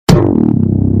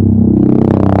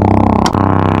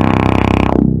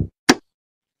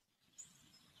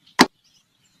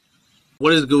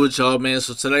What is good with y'all, man?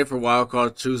 So today for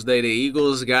Wildcard Tuesday, the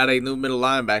Eagles got a new middle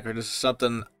linebacker. This is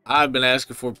something I've been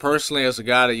asking for personally as a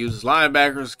guy that uses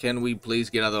linebackers. Can we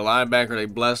please get another linebacker? They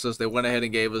blessed us. They went ahead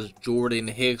and gave us Jordan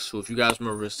Hicks, who, if you guys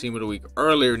remember his team of the week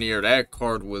earlier in the year, that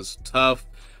card was tough.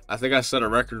 I think I set a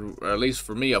record, or at least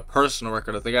for me, a personal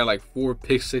record. I think I had like 4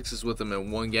 pick sixes with him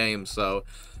in one game. So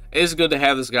it's good to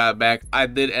have this guy back. I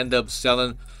did end up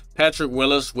selling Patrick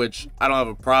Willis, which I don't have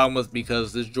a problem with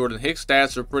because this Jordan Hicks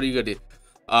stats are pretty good.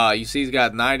 You see he's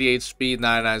got 98 speed,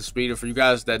 99 speed. And for you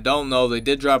guys that don't know, they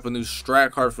did drop a new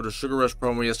strat card for the Sugar Rush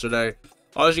promo yesterday.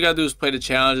 All you gotta do is play the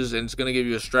challenges, and it's gonna give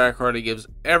you a strat card. It gives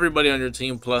everybody on your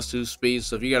team +2 speed.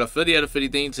 So if you got a 50 out of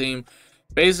 50 team,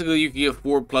 basically you can get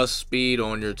 4+ speed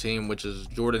on your team, which is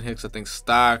Jordan Hicks. I think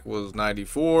stock was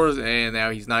 94s, and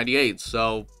now he's 98.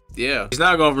 So yeah, he's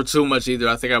not going for too much either.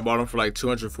 I think I bought him for like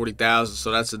 240,000,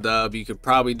 so that's a dub. You could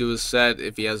probably do a set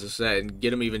if he has a set and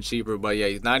get him even cheaper. But yeah,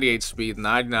 he's 98 speed,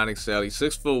 99 excel. He's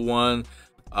 6'1".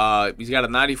 He's got a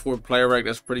 94 player rate.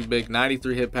 That's pretty big.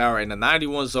 93 hit power and a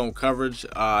 91 zone coverage.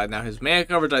 Now his man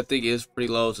coverage I think is pretty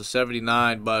low. It's a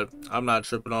 79, but I'm not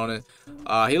tripping on it.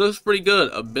 He looks pretty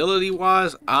good ability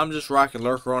wise. I'm just rocking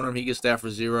lurker on him. He gets that for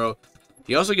 0.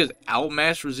 He also gets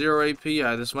outmatched for 0 AP.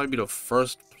 This might be the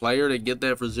first player to get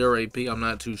that for 0 AP. I'm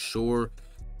not too sure.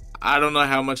 I don't know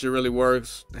how much it really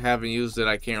works. Haven't used it.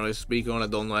 I can't really speak on it.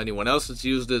 Don't know anyone else that's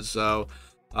used it. So,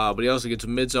 but he also gets a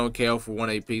mid-zone KO for 1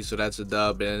 AP. So that's a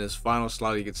dub. And in his final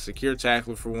slot, he gets secure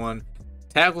tackler for 1,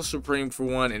 tackle supreme for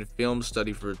 1, and film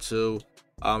study for 2.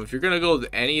 If you're going to go with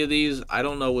any of these, I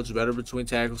don't know what's better between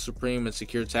Tackle Supreme and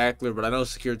Secure Tackler, but I know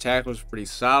Secure Tackler is pretty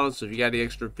solid, so if you got the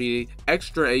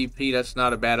extra AP, that's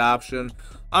not a bad option.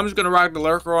 I'm just going to rock the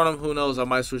lurker on him. Who knows, I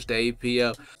might switch the AP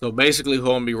up. So basically, who I'm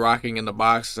going to be rocking in the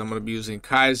boxes, I'm going to be using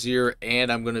Kaiser,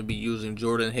 and I'm going to be using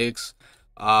Jordan Hicks.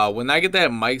 When I get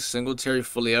that Mike Singletary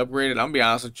fully upgraded, I'm going to be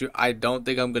honest with you, I don't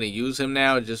think I'm going to use him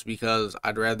now, just because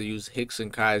I'd rather use Hicks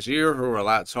and Kaiser, who are a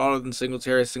lot taller than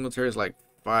Singletary. Singletary is like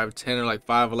 5'10" or like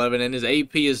 5'11", and his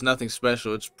AP is nothing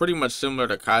special. It's pretty much similar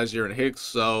to Kaiser and Hicks,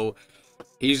 so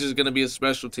he's just going to be a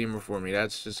special teamer for me.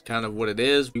 That's just kind of what it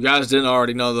is. You guys didn't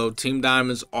already know, though, Team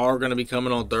Diamonds are going to be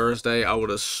coming on Thursday. I would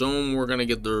assume we're going to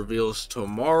get the reveals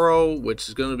tomorrow, which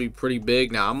is going to be pretty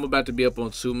big. Now, I'm about to be up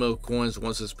on 2 mil coins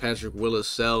once this Patrick Willis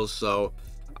sells, so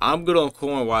I'm good on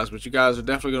coin-wise, but you guys are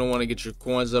definitely going to want to get your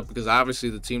coins up because obviously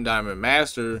the Team Diamond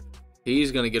Master,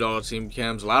 he's going to get all the team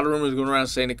cams. A lot of rumors going around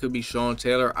saying it could be Sean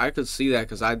Taylor. I could see that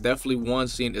because I definitely, one,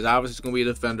 seen it's obviously going to be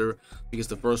a defender because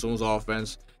the first one was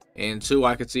offense. And 2,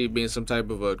 I could see it being some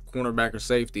type of a cornerback or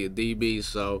safety, a DB.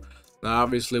 So, now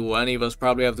obviously, will any of us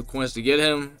probably have the coins to get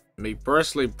him? Me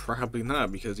personally, probably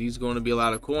not because he's going to be a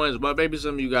lot of coins, but maybe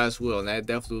some of you guys will, and that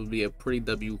definitely would be a pretty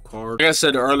W card. Like I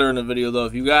said earlier in the video, though,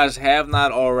 if you guys have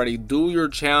not already, do your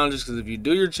challenges, because if you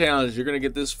do your challenge, you're going to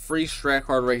get this free strat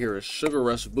card right here, a Sugar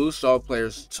Rush. Boost all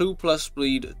players 2+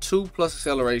 speed, 2+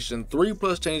 acceleration,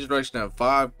 3+ change direction, and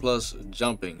 5+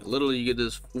 jumping. Literally, you get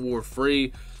this for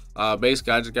free.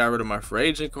 Basically, I just got rid of my free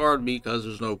agent card because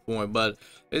there's no point, but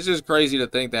it's just crazy to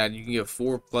think that you can get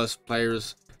 4+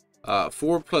 players,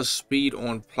 4+ speed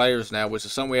on players now, which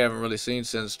is something we haven't really seen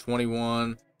since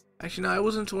 21. Actually, no, it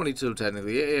was in 22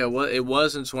 technically. Yeah, well, it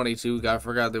was in 22. I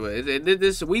forgot that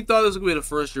we thought this was gonna be the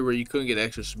first year where you couldn't get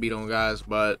extra speed on guys,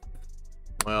 but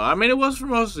well, I mean, it was for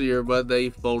most of the year, but they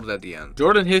folded at the end.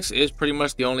 Jordan Hicks is pretty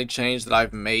much the only change that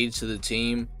I've made to the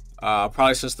team.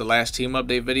 Probably since the last team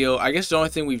update video. I guess the only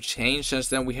thing we've changed since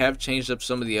then, we have changed up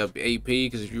some of the AP,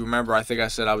 because if you remember, I think I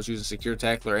said I was using Secure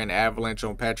Tackler and Avalanche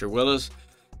on Patrick Willis.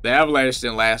 The Avalanche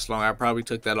didn't last long. I probably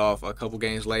took that off a couple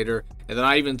games later, and then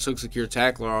I even took Secure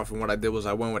Tackler off, and what I did was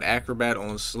I went with Acrobat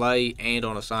on Slay and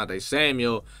on Asante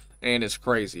Samuel, and it's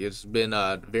crazy. It's been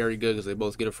very good because they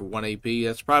both get it for 1 AP.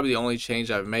 That's probably the only change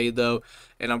I've made, though.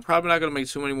 And I'm probably not going to make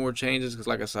too many more changes because,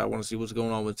 like I said, I want to see what's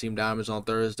going on with Team Diamonds on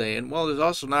Thursday. And, well, there's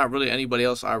also not really anybody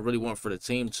else I really want for the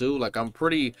team, too. Like, I'm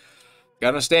pretty...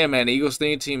 Gotta understand, man, the Eagles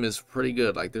team is pretty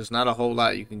good. Like, there's not a whole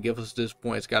lot you can give us at this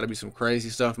point. It's got to be some crazy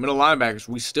stuff. Middle linebackers,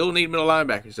 we still need middle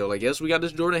linebackers. So, like, yes, we got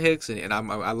this Jordan Hicks, and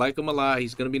I like him a lot.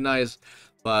 He's going to be nice,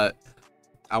 but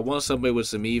I want somebody with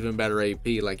some even better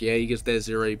AP. Like, yeah, he gets that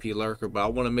 0 AP lurker, but I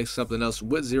want to mix something else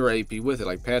with 0 AP with it.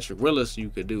 Like Patrick Willis, you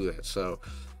could do that. So,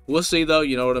 we'll see, though.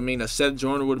 You know what I mean? A Seth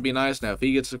Joyner would be nice. Now, if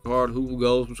he gets a card, who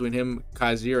goes between him,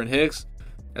 Kaiser, and Hicks?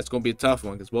 That's going to be a tough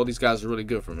one because both these guys are really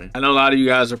good for me. I know a lot of you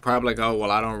guys are probably like, oh,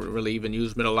 well, I don't really even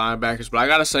use middle linebackers. But I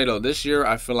got to say, though, this year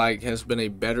I feel like has been a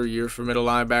better year for middle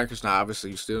linebackers. Now,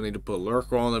 obviously, you still need to put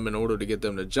lurker on them in order to get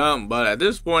them to jump. But at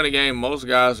this point in the game, most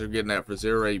guys are getting that for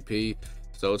 0 AP.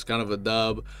 So it's kind of a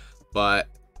dub. But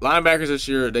linebackers this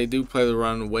year, they do play the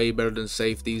run way better than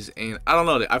safeties, and I don't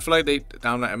know. I feel like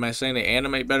am I saying they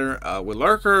animate better? With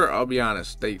Lurker, I'll be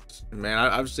honest.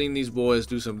 I've seen these boys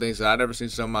do some things that I've never seen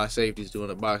some of my safeties do in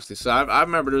the box. So I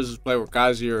remember there was this play where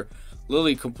Kaiser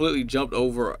literally completely jumped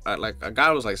over, like a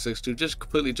guy was like 6'2", just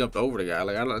completely jumped over the guy.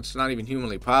 Like it's not even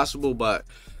humanly possible, but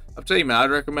I'm telling you, man, I'd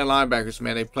recommend linebackers,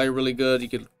 man. They play really good. You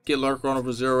could get Lurker on them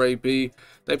for 0 AP.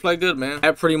 They play good, man.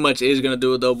 That pretty much is going to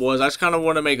do it, though, boys. I just kind of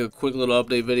want to make a quick little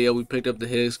update video. We picked up the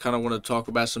Hicks. Kind of want to talk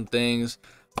about some things.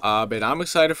 But I'm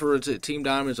excited for Team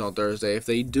Diamonds on Thursday. If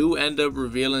they do end up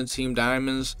revealing Team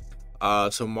Diamonds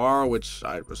tomorrow, which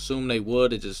I assume they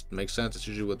would, it just makes sense. It's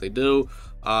usually what they do.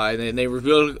 And then they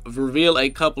reveal a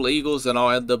couple of Eagles, and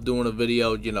I'll end up doing a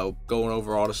video, you know, going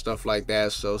over all the stuff like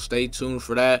that. So stay tuned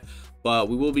for that. But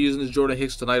we will be using this Jordan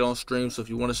Hicks tonight on stream, so if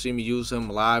you want to see me use him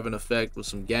live in effect with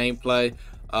some gameplay,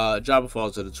 drop a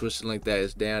follow to the Twisted link that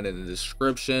is down in the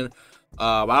description.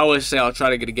 I always say I'll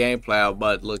try to get a gameplay out,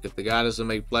 but look, if the guy doesn't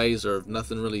make plays or if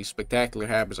nothing really spectacular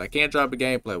happens, I can't drop a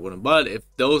gameplay with him. But if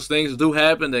those things do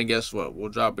happen, then guess what? We'll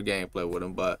drop a gameplay with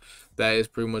him. But that is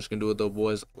pretty much going to do it, though,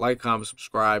 boys. Like, comment,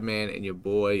 subscribe, man, and your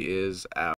boy is out.